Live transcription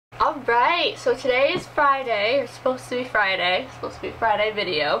Alright, so today is Friday, or supposed to be Friday,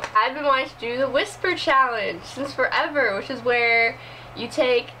 video. I've been wanting to do the whisper challenge since forever, which is where you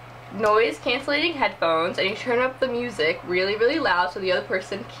take noise cancellating headphones and you turn up the music really, really loud so the other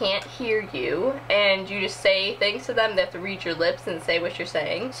person can't hear you, and you just say things to them. They have to read your lips and say what you're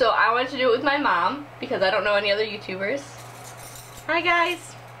saying. So I wanted to do it with my mom because I don't know any other YouTubers. Hi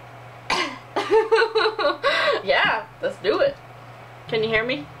guys! Yeah, let's do it. Can you hear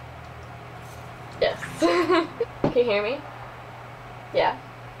me? Yes. Can you hear me? Yeah.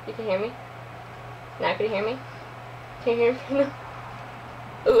 You can hear me? Now can you hear me? Can you hear me? No.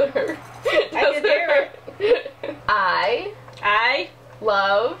 Ooh, it hurt. I can hear it. I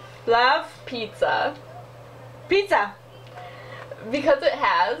love pizza. Pizza. Because it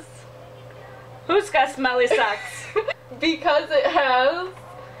has. Who's got smelly socks? Because it has.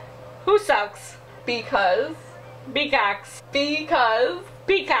 Who sucks? Because. Peacocks. Because.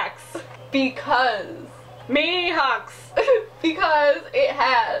 Peacocks. Because. Me hawks. Because it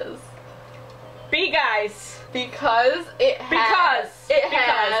has. Bee guys. Because it has. Because it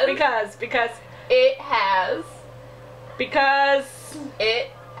it has. Because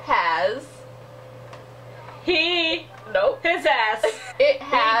it has. He. Nope. His ass. It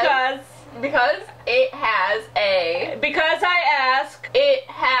has. Because it has a. Because I ask. It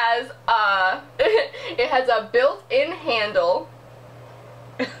has a. It has a built-in handle.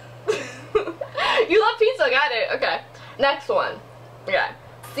 You love pizza, got it. Okay. Next one. Okay.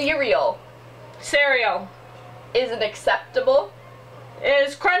 Cereal. Cereal. Is an acceptable.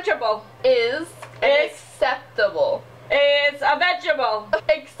 Is crunchable. Is an acceptable. Is a vegetable.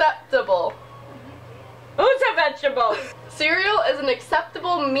 Acceptable. Who's a vegetable? Cereal is an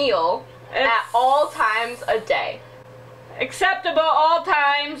acceptable meal at all times a day. Acceptable all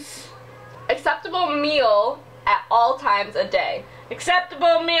times. Acceptable meal at all times a day.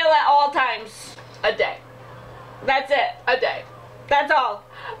 Acceptable meal at all times. A day. That's it. A day. That's all.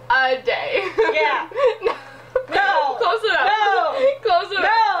 A day. Yeah. No. Close enough. No. Close enough.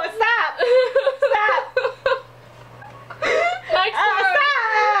 No, stop. Stop. Next one.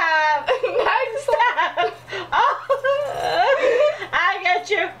 Stop. Next Stop. Oh. I get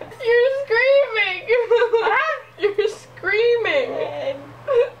you. You're screaming. You're screaming.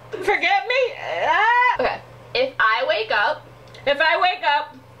 Forget me? Okay. If I wake up. If I wake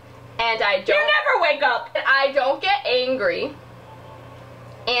up. And I don't. You never wake up. And I don't get angry.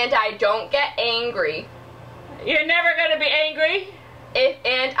 And I don't get angry. You're never gonna be angry.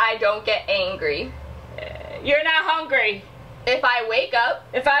 And I don't get angry. You're not hungry. If I wake up.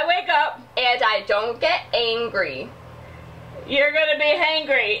 If I wake up. And I don't get angry. You're gonna be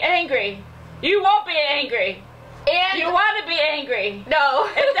hangry. Angry. You won't be angry. And you want to be angry. No.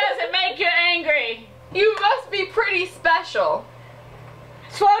 It doesn't make you angry. You must be pretty special.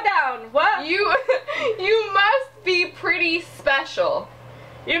 Slow down. What? You must be pretty special.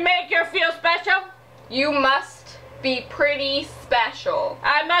 You make her feel special? You must be pretty special.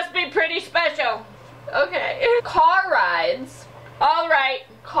 I must be pretty special. Okay. Car rides. All right.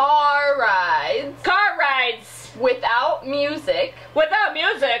 Car rides. Car rides. Without music. Without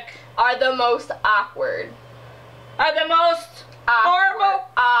music. Are the most awkward. Are the most horrible.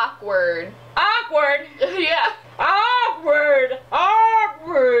 Awkward. Awkward. Yeah. Awkward.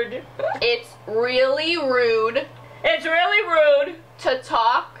 Awkward. It's really rude. It's really rude. To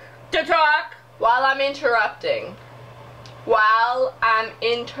talk. While I'm interrupting. While I'm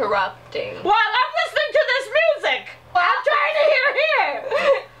interrupting. While I'm listening to this music. I'm trying to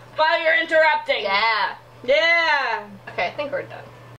hear. While you're interrupting. Yeah. Yeah. Okay, I think we're done.